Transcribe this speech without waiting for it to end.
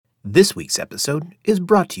This week's episode is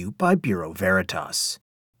brought to you by Bureau Veritas.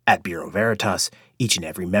 At Bureau Veritas, each and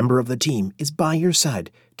every member of the team is by your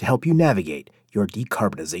side to help you navigate your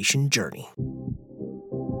decarbonization journey.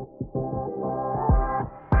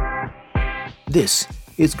 This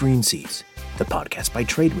is Green Seas, the podcast by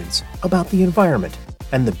Tradewinds about the environment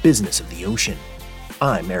and the business of the ocean.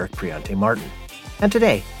 I'm Eric Priante Martin, and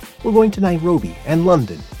today we're going to Nairobi and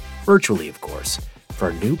London, virtually of course, for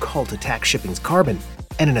a new call to tax shipping's carbon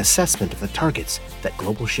and an assessment of the targets that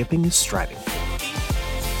global shipping is striving for.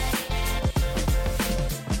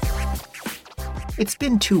 It's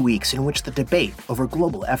been 2 weeks in which the debate over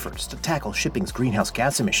global efforts to tackle shipping's greenhouse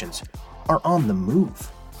gas emissions are on the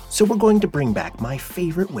move. So we're going to bring back my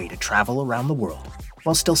favorite way to travel around the world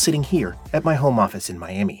while still sitting here at my home office in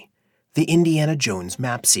Miami, the Indiana Jones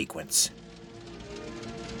map sequence.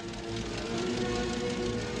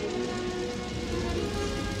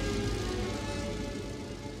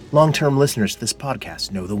 Long-term listeners to this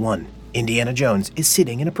podcast know the one. Indiana Jones is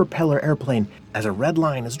sitting in a propeller airplane as a red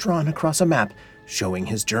line is drawn across a map showing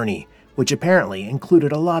his journey, which apparently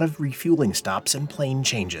included a lot of refueling stops and plane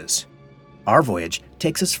changes. Our voyage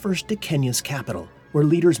takes us first to Kenya's capital, where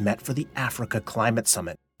leaders met for the Africa Climate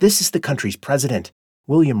Summit. This is the country's president,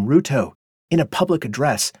 William Ruto, in a public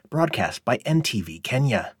address broadcast by NTV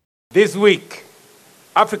Kenya. This week,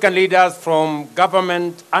 African leaders from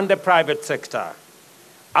government and the private sector,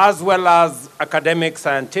 as well as academic,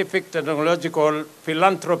 scientific, technological,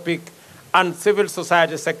 philanthropic, and civil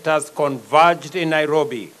society sectors converged in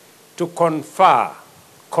Nairobi to confer,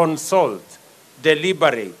 consult,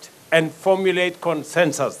 deliberate, and formulate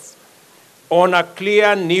consensus on a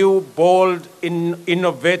clear, new, bold,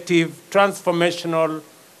 innovative, transformational,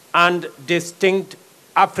 and distinct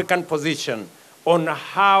African position on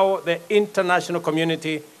how the international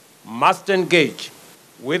community must engage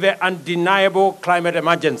with the undeniable climate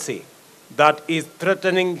emergency that is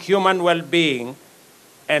threatening human well-being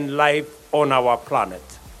and life on our planet.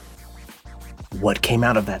 What came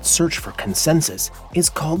out of that search for consensus is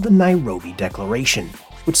called the Nairobi Declaration,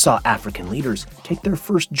 which saw African leaders take their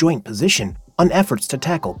first joint position on efforts to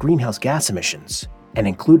tackle greenhouse gas emissions. And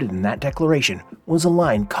included in that declaration was a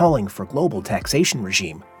line calling for global taxation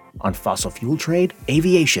regime on fossil fuel trade,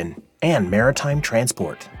 aviation, and maritime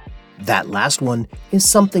transport. That last one is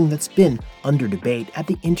something that's been under debate at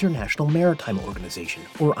the International Maritime Organization,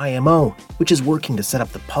 or IMO, which is working to set up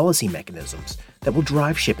the policy mechanisms that will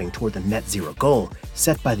drive shipping toward the net zero goal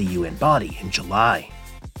set by the UN body in July.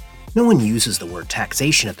 No one uses the word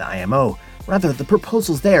taxation at the IMO. Rather, the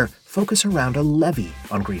proposals there focus around a levy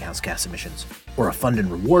on greenhouse gas emissions, or a fund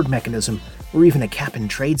and reward mechanism, or even a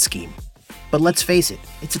cap-and-trade scheme. But let's face it,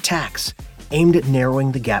 it's a tax aimed at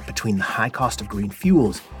narrowing the gap between the high cost of green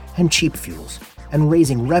fuels and cheap fuels, and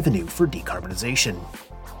raising revenue for decarbonization.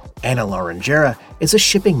 Anna Laranjeira is a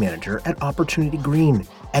shipping manager at Opportunity Green,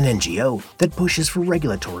 an NGO that pushes for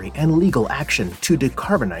regulatory and legal action to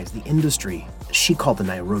decarbonize the industry. She called the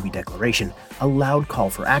Nairobi Declaration a loud call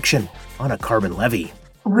for action on a carbon levy.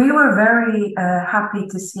 We were very happy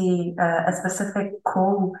to see a specific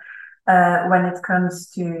call when it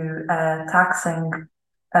comes to taxing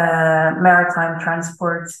maritime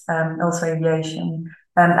transport, also aviation.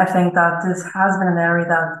 And I think that this has been an area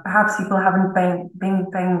that perhaps people haven't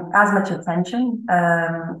been paying as much attention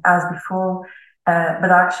as before.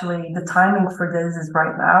 But actually, the timing for this is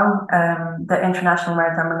right now. The International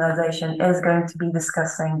Maritime Organization is going to be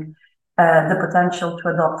discussing the potential to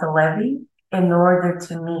adopt a levy in order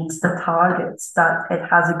to meet the targets that it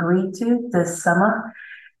has agreed to this summer.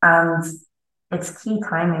 And it's key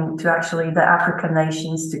timing to actually the African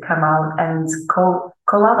nations to come out and call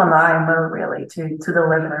out on the IMO really to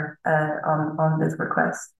deliver on this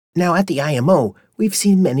request. Now, at the IMO, we've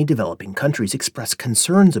seen many developing countries express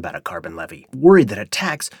concerns about a carbon levy, worried that a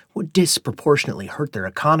tax would disproportionately hurt their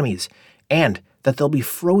economies, and that they'll be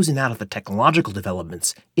frozen out of the technological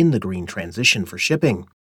developments in the green transition for shipping.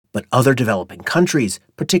 But other developing countries,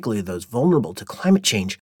 particularly those vulnerable to climate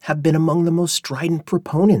change, have been among the most strident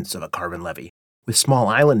proponents of a carbon levy, with small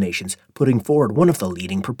island nations putting forward one of the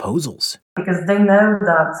leading proposals. Because they know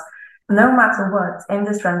that no matter what, in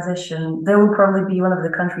this transition, they will probably be one of the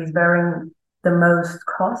countries bearing the most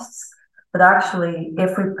costs. But actually,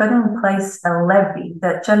 if we put in place a levy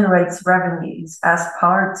that generates revenues as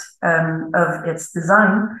part of its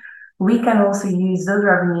design, we can also use those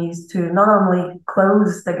revenues to not only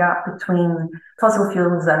close the gap between fossil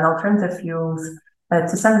fuels and alternative fuels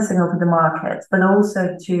to send a signal to the market, but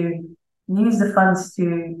also to use the funds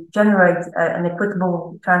to generate an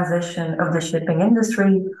equitable transition of the shipping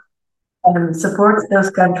industry and support those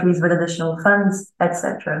countries with additional funds,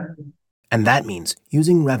 etc. And that means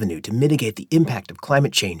using revenue to mitigate the impact of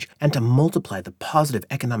climate change and to multiply the positive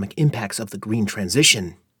economic impacts of the green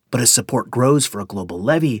transition. But as support grows for a global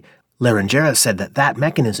levy, Laranjeira said that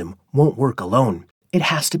mechanism won't work alone. It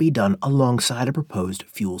has to be done alongside a proposed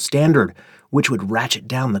fuel standard, which would ratchet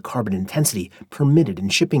down the carbon intensity permitted in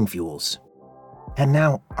shipping fuels. And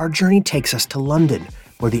now, our journey takes us to London,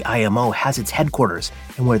 where the IMO has its headquarters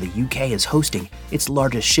and where the UK is hosting its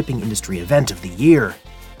largest shipping industry event of the year.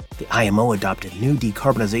 The IMO adopted new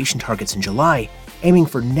decarbonization targets in July, aiming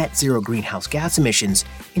for net zero greenhouse gas emissions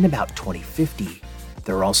in about 2050.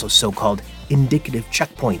 There are also so-called indicative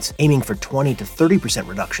checkpoints, aiming for 20 to 30%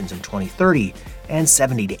 reductions in 2030 and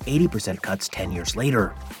 70 to 80% cuts 10 years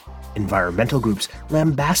later. Environmental groups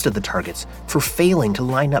lambasted the targets for failing to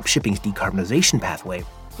line up shipping's decarbonization pathway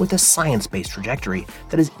with a science-based trajectory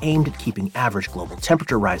that is aimed at keeping average global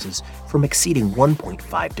temperature rises from exceeding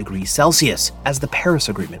 1.5 degrees Celsius, as the Paris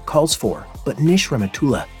Agreement calls for. But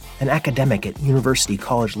Rehmatulla, an academic at University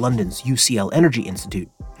College London's UCL Energy Institute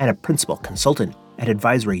and a principal consultant at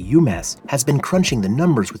advisory UMass, has been crunching the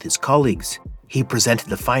numbers with his colleagues. He presented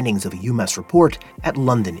the findings of a UMass report at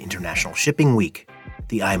London International Shipping Week.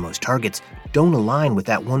 The IMO's targets don't align with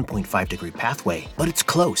that 1.5-degree pathway, but it's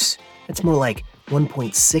close. It's more like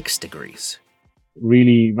 1.6 degrees.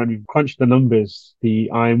 Really, when we crunch the numbers,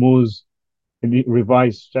 the IMO's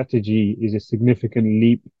revised strategy is a significant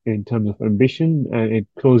leap in terms of ambition, and it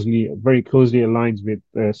very closely aligns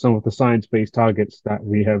with some of the science-based targets that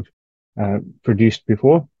we have produced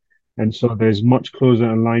before. And so there's much closer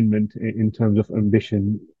alignment in terms of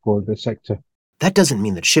ambition for the sector. That doesn't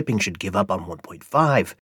mean that shipping should give up on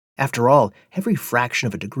 1.5. After all, every fraction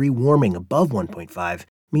of a degree warming above 1.5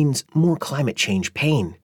 means more climate change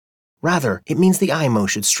pain. Rather, it means the IMO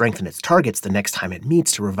should strengthen its targets the next time it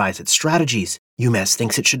meets to revise its strategies. UMass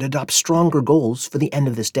thinks it should adopt stronger goals for the end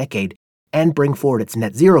of this decade and bring forward its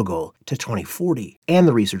net zero goal to 2040. And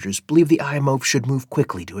the researchers believe the IMO should move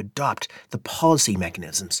quickly to adopt the policy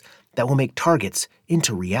mechanisms that will make targets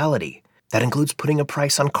into reality. That includes putting a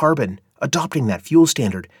price on carbon, adopting that fuel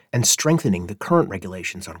standard, and strengthening the current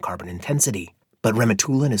regulations on carbon intensity. But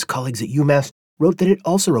Rehmatulla and his colleagues at UMass wrote that it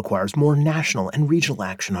also requires more national and regional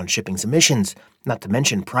action on shipping's emissions, not to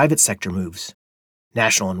mention private sector moves.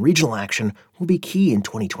 National and regional action will be key in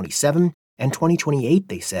 2027 and 2028,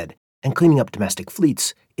 they said, and cleaning up domestic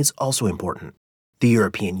fleets is also important. The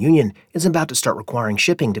European Union is about to start requiring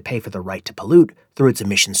shipping to pay for the right to pollute through its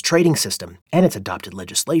emissions trading system, and it's adopted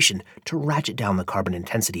legislation to ratchet down the carbon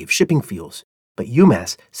intensity of shipping fuels. But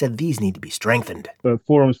UMass said these need to be strengthened. The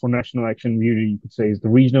forums for national action, really, you could say, is the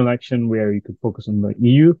regional action, where you could focus on the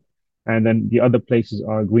EU, and then the other places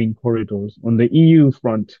are green corridors. On the EU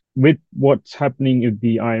front, with what's happening with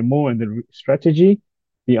the IMO and the strategy,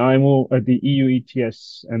 the IMO, the EU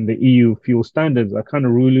ETS and the EU fuel standards are kind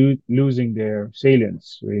of losing their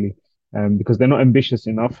salience, really, because they're not ambitious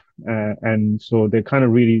enough. And so they're kind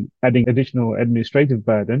of really adding additional administrative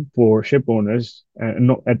burden for ship owners and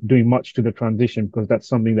not doing much to the transition, because that's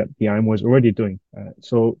something that the IMO is already doing.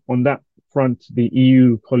 So on that front, the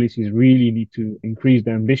EU policies really need to increase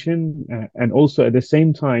their ambition and also at the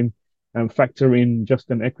same time factor in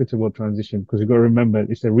just an equitable transition, because you've got to remember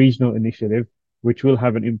it's a regional initiative which will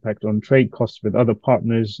have an impact on trade costs with other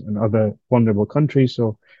partners and other vulnerable countries.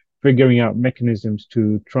 So figuring out mechanisms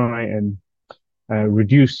to try and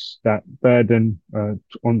reduce that burden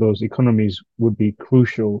on those economies would be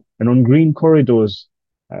crucial. And on green corridors,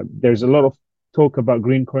 there's a lot of talk about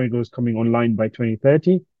green corridors coming online by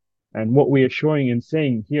 2030. And what we are showing and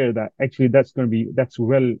saying here that actually that's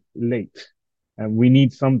well late. And we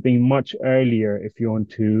need something much earlier if you want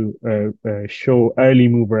to show early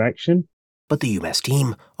mover action. But the UMass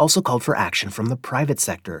team also called for action from the private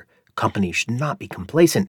sector. Companies should not be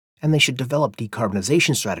complacent, and they should develop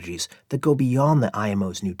decarbonization strategies that go beyond the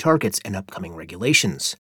IMO's new targets and upcoming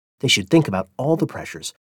regulations. They should think about all the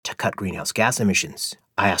pressures to cut greenhouse gas emissions.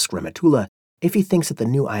 I asked Rehmatulla if he thinks that the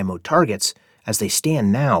new IMO targets, as they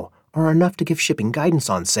stand now, are enough to give shipping guidance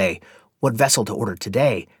on, say, what vessel to order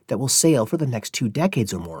today that will sail for the next 2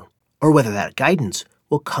 decades or more, or whether that guidance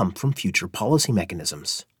will come from future policy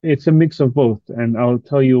mechanisms. It's a mix of both, and I'll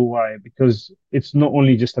tell you why. Because it's not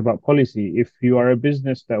only just about policy. If you are a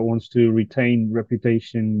business that wants to retain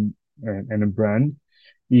reputation and a brand,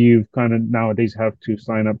 you kind of nowadays have to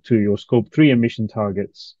sign up to your Scope 3 emission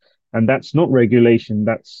targets. And that's not regulation,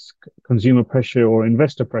 that's consumer pressure or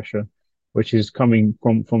investor pressure, which is coming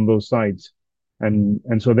from those sides. And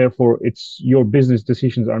so therefore, it's your business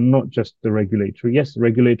decisions are not just the regulatory. Yes, the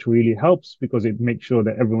regulatory really helps because it makes sure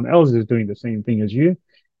that everyone else is doing the same thing as you.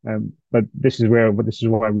 But this is why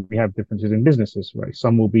we have differences in businesses, right?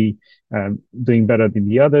 Some will be doing better than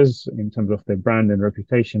the others in terms of their brand and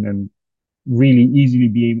reputation, and really easily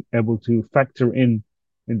being able to factor in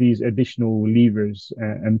these additional levers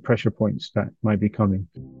and pressure points that might be coming.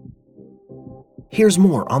 Here's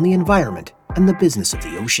more on the environment and the business of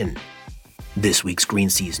the ocean. This week's Green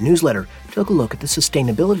Seas newsletter took a look at the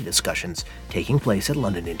sustainability discussions taking place at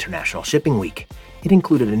London International Shipping Week. It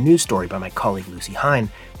included a news story by my colleague Lucy Hine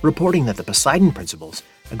reporting that the Poseidon Principles,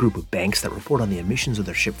 a group of banks that report on the emissions of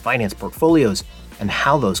their ship finance portfolios and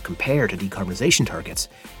how those compare to decarbonization targets,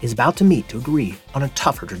 is about to meet to agree on a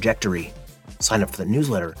tougher trajectory. Sign up for the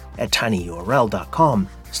newsletter at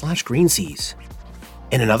tinyurl.com/greenseas.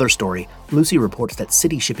 In another story, Lucy reports that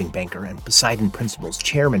Citi shipping banker and Poseidon Principles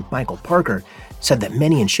chairman Michael Parker said that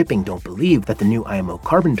many in shipping don't believe that the new IMO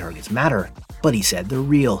carbon targets matter, but he said they're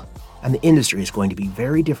real, and the industry is going to be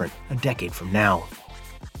very different a decade from now.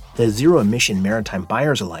 The Zero Emission Maritime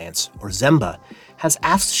Buyers Alliance, or ZEMBA, has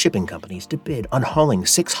asked shipping companies to bid on hauling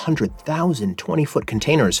 600,000 20-foot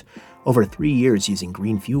containers over 3 years using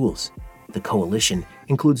green fuels. The coalition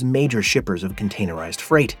includes major shippers of containerized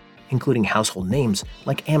freight, including household names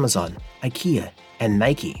like Amazon, IKEA, and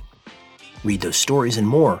Nike. Read those stories and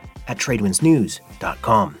more at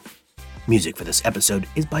tradewindsnews.com. Music for this episode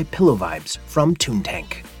is by Pillow Vibes from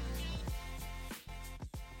Toontank.